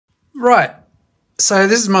Right, so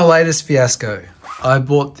this is my latest fiasco. I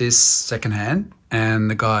bought this secondhand and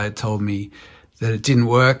the guy told me that it didn't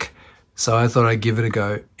work, so I thought I'd give it a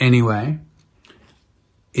go anyway.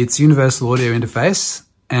 It's universal audio interface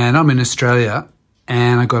and I'm in Australia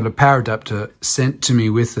and I got a power adapter sent to me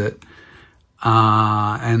with it.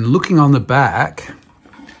 And looking on the back,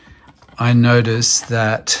 I noticed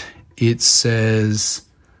that it says,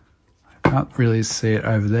 I can't really see it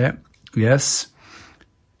over there. Yes.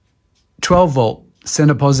 12 volt,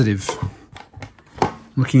 center positive.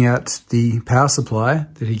 Looking at the power supply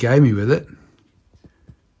that he gave me with it.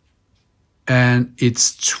 And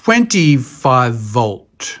it's 25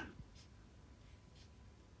 volt.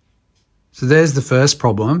 So there's the first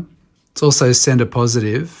problem. It's also center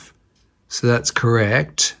positive. So that's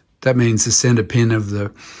correct. That means the center pin of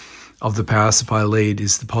the power supply lead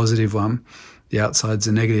is the positive one. The outside's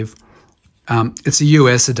a negative. It's a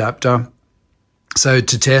US adapter. So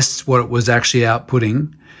to test what it was actually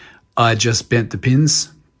outputting, I just bent the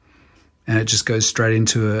pins and it just goes straight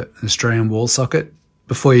into an Australian wall socket.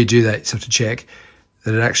 Before you do that, you just have to check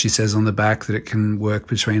that it actually says on the back that it can work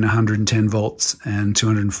between 110 volts and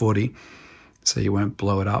 240, so you won't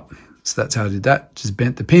blow it up. So that's how I did that. Just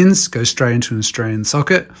bent the pins, goes straight into an Australian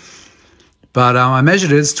socket. But I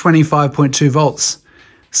measured it, it's 25.2 volts.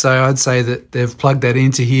 So I'd say that they've plugged that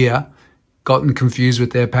into here, gotten confused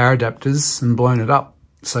with their power adapters and blown it up.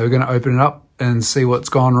 So we're going to open it up and see what's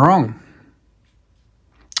gone wrong.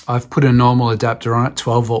 I've put a normal adapter on it,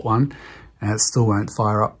 12 volt one, and it still won't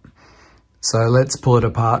fire up. So let's pull it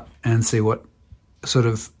apart and see what sort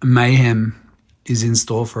of mayhem is in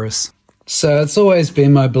store for us. So it's always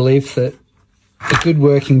been my belief that a good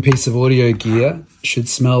working piece of audio gear should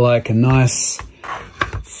smell like a nice,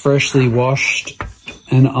 freshly washed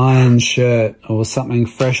and ironed shirt or something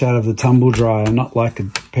fresh out of the tumble dryer, not like a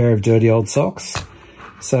pair of dirty old socks.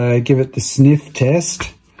 So give it the sniff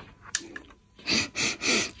test.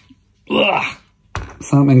 Ugh.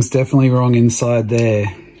 Something's definitely wrong inside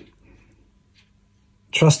there.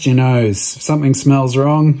 Trust your nose. If something smells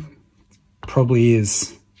wrong, probably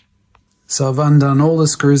is. So I've undone all the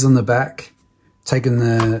screws on the back, taken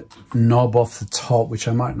the knob off the top, which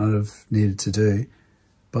I might not have needed to do,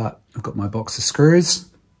 but I've got my box of screws,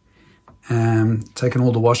 and taken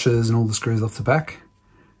all the washers and all the screws off the back,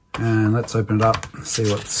 and let's open it up and see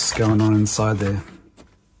what's going on inside there.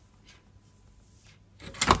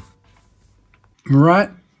 Right,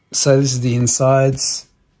 so this is the insides.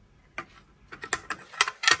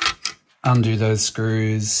 Undo those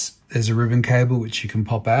screws. There's a ribbon cable which you can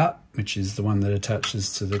pop out, which is the one that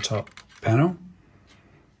attaches to the top panel.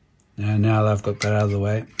 And now that I've got that out of the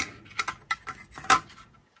way,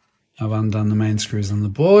 I've undone the main screws on the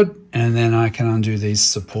board, and then I can undo these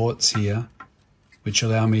supports here, which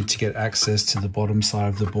allow me to get access to the bottom side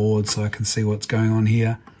of the board so I can see what's going on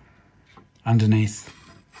here underneath.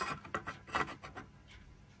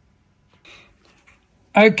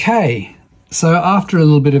 Okay, so after a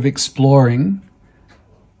little bit of exploring,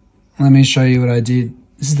 let me show you what I did.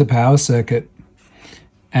 This is the power circuit,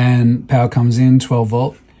 and power comes in 12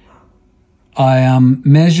 volt. I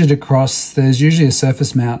measured across, there's usually a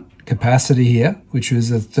surface mount capacitor here, which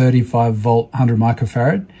was a 35 volt 100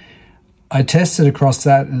 microfarad. I tested across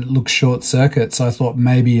that and it looked short circuit, so I thought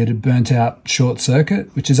maybe it had burnt out short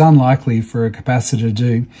circuit, which is unlikely for a capacitor to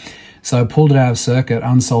do. So I pulled it out of circuit,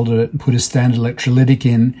 unsoldered it, and put a standard electrolytic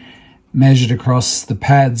in, measured across the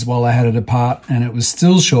pads while I had it apart, and it was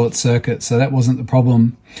still short circuit, so that wasn't the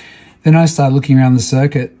problem. Then I started looking around the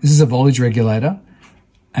circuit. This is a voltage regulator,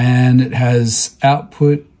 and it has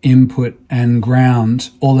output, input, and ground.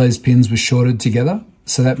 All those pins were shorted together,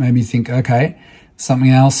 so that made me think, okay, something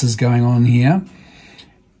else is going on here.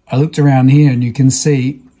 I looked around here, and you can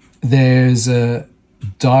see there's a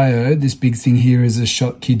diode. This big thing here is a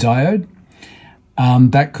Schottky diode.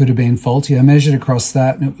 That could have been faulty. I measured across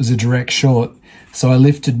that and it was a direct short. So I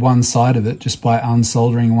lifted one side of it just by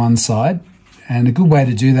unsoldering one side. And a good way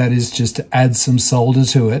to do that is just to add some solder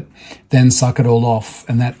to it, then suck it all off,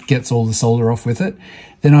 and that gets all the solder off with it.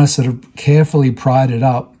 Then I sort of carefully pried it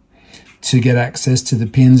up to get access to the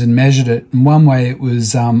pins and measured it. And one way it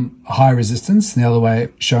was high resistance, and the other way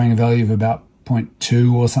showing a value of about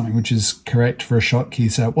 0.2 or something, which is correct for a Schottky,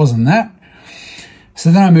 so it wasn't that.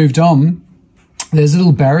 So then I moved on. There's a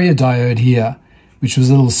little barrier diode here, which was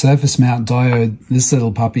a little surface mount diode, this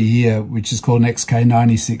little puppy here, which is called an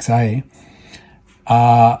XK96A.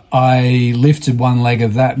 I lifted one leg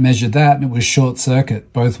of that, measured that, and it was short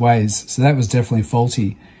circuit both ways. So that was definitely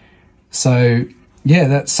faulty. So yeah,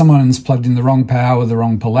 that someone's plugged in the wrong power with the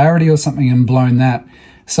wrong polarity or something and blown that.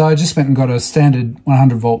 So I just went and got a standard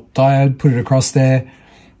 100 volt diode, put it across there,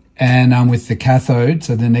 and with the cathode,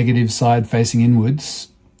 so the negative side facing inwards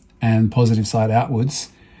and positive side outwards,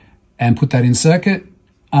 and put that in circuit,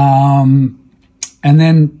 and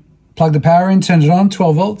then plug the power in, turn it on,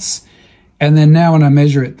 12 volts. And then now when I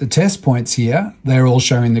measure it, the test points here, they're all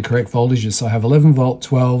showing the correct voltages. So I have 11 volt,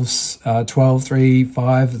 12s, 12, 3,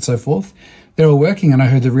 5, and so forth. They're all working, and I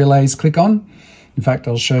heard the relays click on. In fact,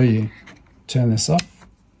 I'll show you. Turn this off.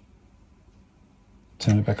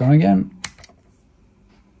 Turn it back on again.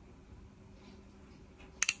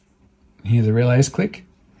 Hear the relays click.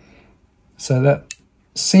 So that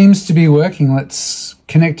seems to be working. Let's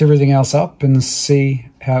connect everything else up and see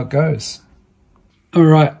how it goes. All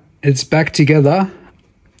right, it's back together.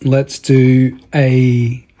 Let's do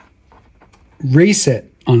a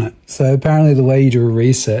reset on it. So apparently the way you do a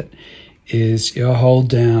reset is you hold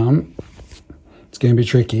down, it's going to be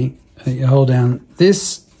tricky, you hold down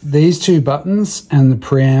these two buttons and the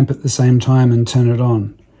preamp at the same time and turn it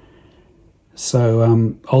on.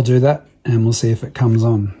 So I'll do that and we'll see if it comes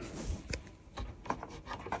on.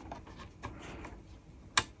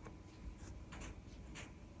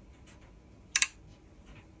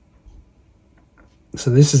 So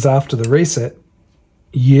this is after the reset.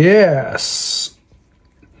 Yes,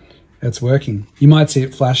 it's working. You might see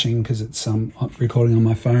it flashing because it's recording on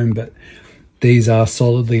my phone, but these are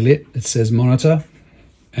solidly lit. It says monitor.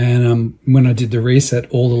 And when I did the reset,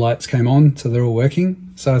 all the lights came on, so they're all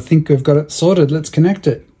working. So I think we've got it sorted. Let's connect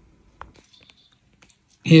it.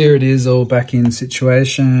 Here it is, all back in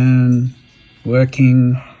situation,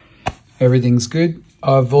 working. Everything's good.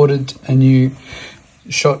 I've ordered a new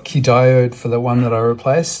Schottky diode for the one that I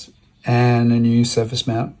replaced, and a new surface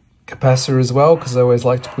mount capacitor as well, because I always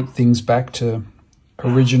like to put things back to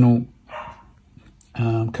original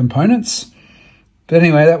components. But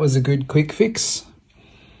anyway, that was a good quick fix.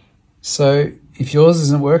 So if yours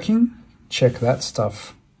isn't working, check that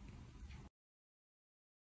stuff.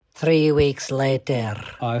 3 weeks later.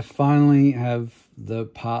 I finally have the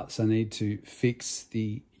parts I need to fix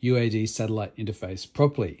the UAD satellite interface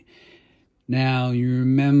properly. Now, you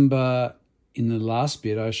remember in the last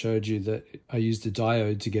bit I showed you that I used a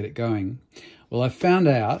diode to get it going. Well, I found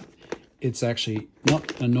out it's actually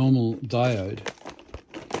not a normal diode.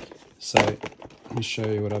 So let me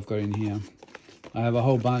show you what I've got in here. I have a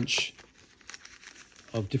whole bunch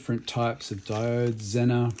of different types of diodes,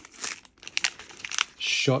 Zener,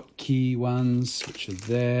 Schottky ones, which are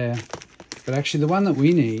there. But actually the one that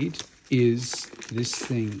we need is this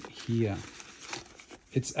thing here.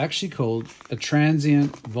 It's actually called a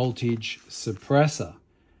transient voltage suppressor.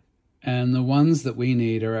 And the ones that we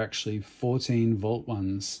need are actually 14 volt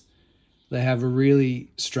ones. They have a really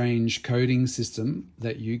strange coding system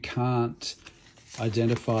that you can't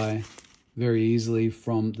identify very easily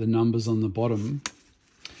from the numbers on the bottom.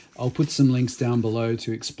 I'll put some links down below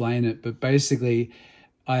to explain it, but basically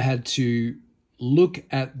I had to look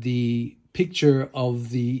at the picture of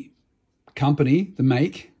the company, the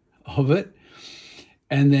make of it,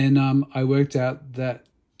 and then I worked out that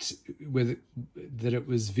it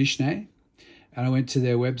was VISHAY, and I went to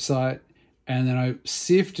their website, and then I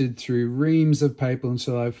sifted through reams of paper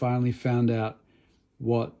until I finally found out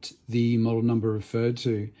what the model number referred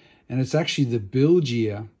to. And it's actually the build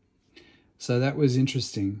year. So that was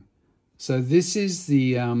interesting. So this is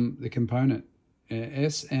the component,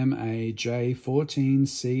 SMAJ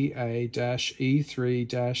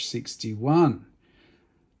 14CA-E3-61.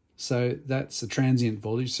 So that's a transient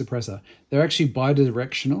voltage suppressor. They're actually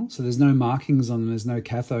bidirectional, so there's no markings on them, there's no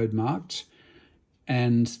cathode marked,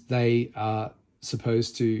 and they are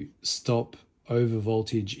supposed to stop over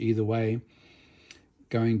voltage either way,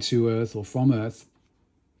 going to Earth or from Earth.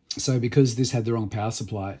 So because this had the wrong power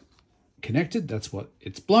supply connected, that's what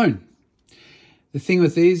it's blown. The thing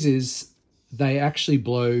with these is they actually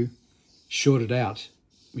blow shorted out,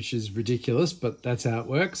 which is ridiculous, but that's how it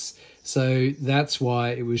works. So that's why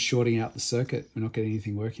it was shorting out the circuit. We're not getting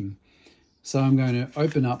anything working. So I'm going to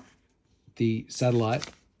open up the satellite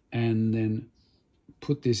and then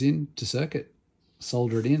put this into circuit,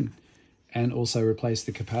 solder it in, and also replace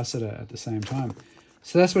the capacitor at the same time.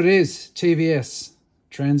 So that's what it is, TVS,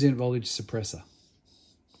 transient voltage suppressor.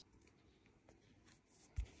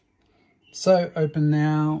 So open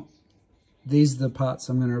now. These are the parts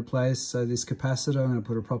I'm going to replace. So this capacitor, I'm going to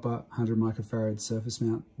put a proper 100 microfarad surface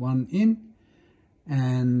mount one in.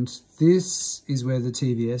 And this is where the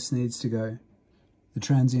TVS needs to go, the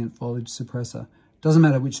transient voltage suppressor. Doesn't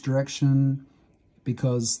matter which direction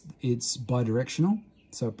because it's bidirectional.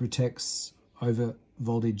 So it protects over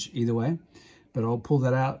voltage either way. But I'll pull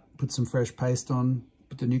that out, put some fresh paste on,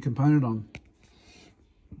 put the new component on.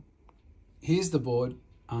 Here's the board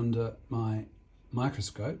under my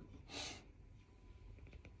microscope.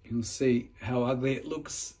 You'll see how ugly it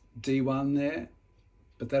looks, D1 there,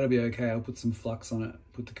 but that'll be okay. I'll put some flux on it,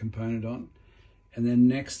 put the component on. And then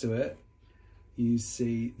next to it, you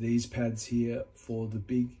see these pads here for the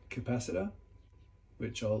big capacitor,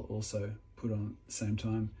 which I'll also put on at the same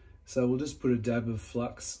time. So we'll just put a dab of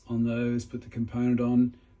flux on those, put the component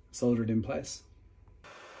on, solder it in place.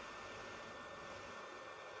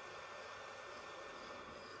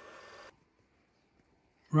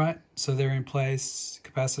 Right, so they're in place.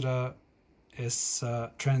 Capacitor,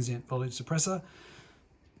 transient voltage suppressor.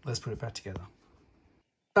 Let's put it back together.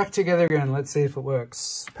 Back together again, let's see if it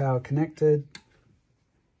works. Power connected,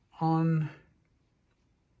 on.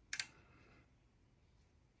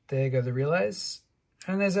 There go the relays,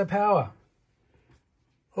 and there's our power.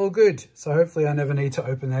 All good, so hopefully I never need to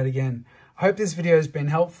open that again. I hope this video has been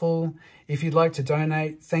helpful. If you'd like to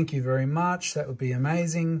donate, thank you very much. That would be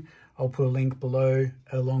amazing. I'll put a link below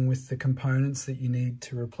along with the components that you need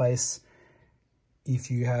to replace if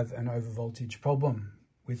you have an overvoltage problem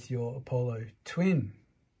with your Apollo twin.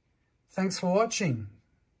 Thanks for watching.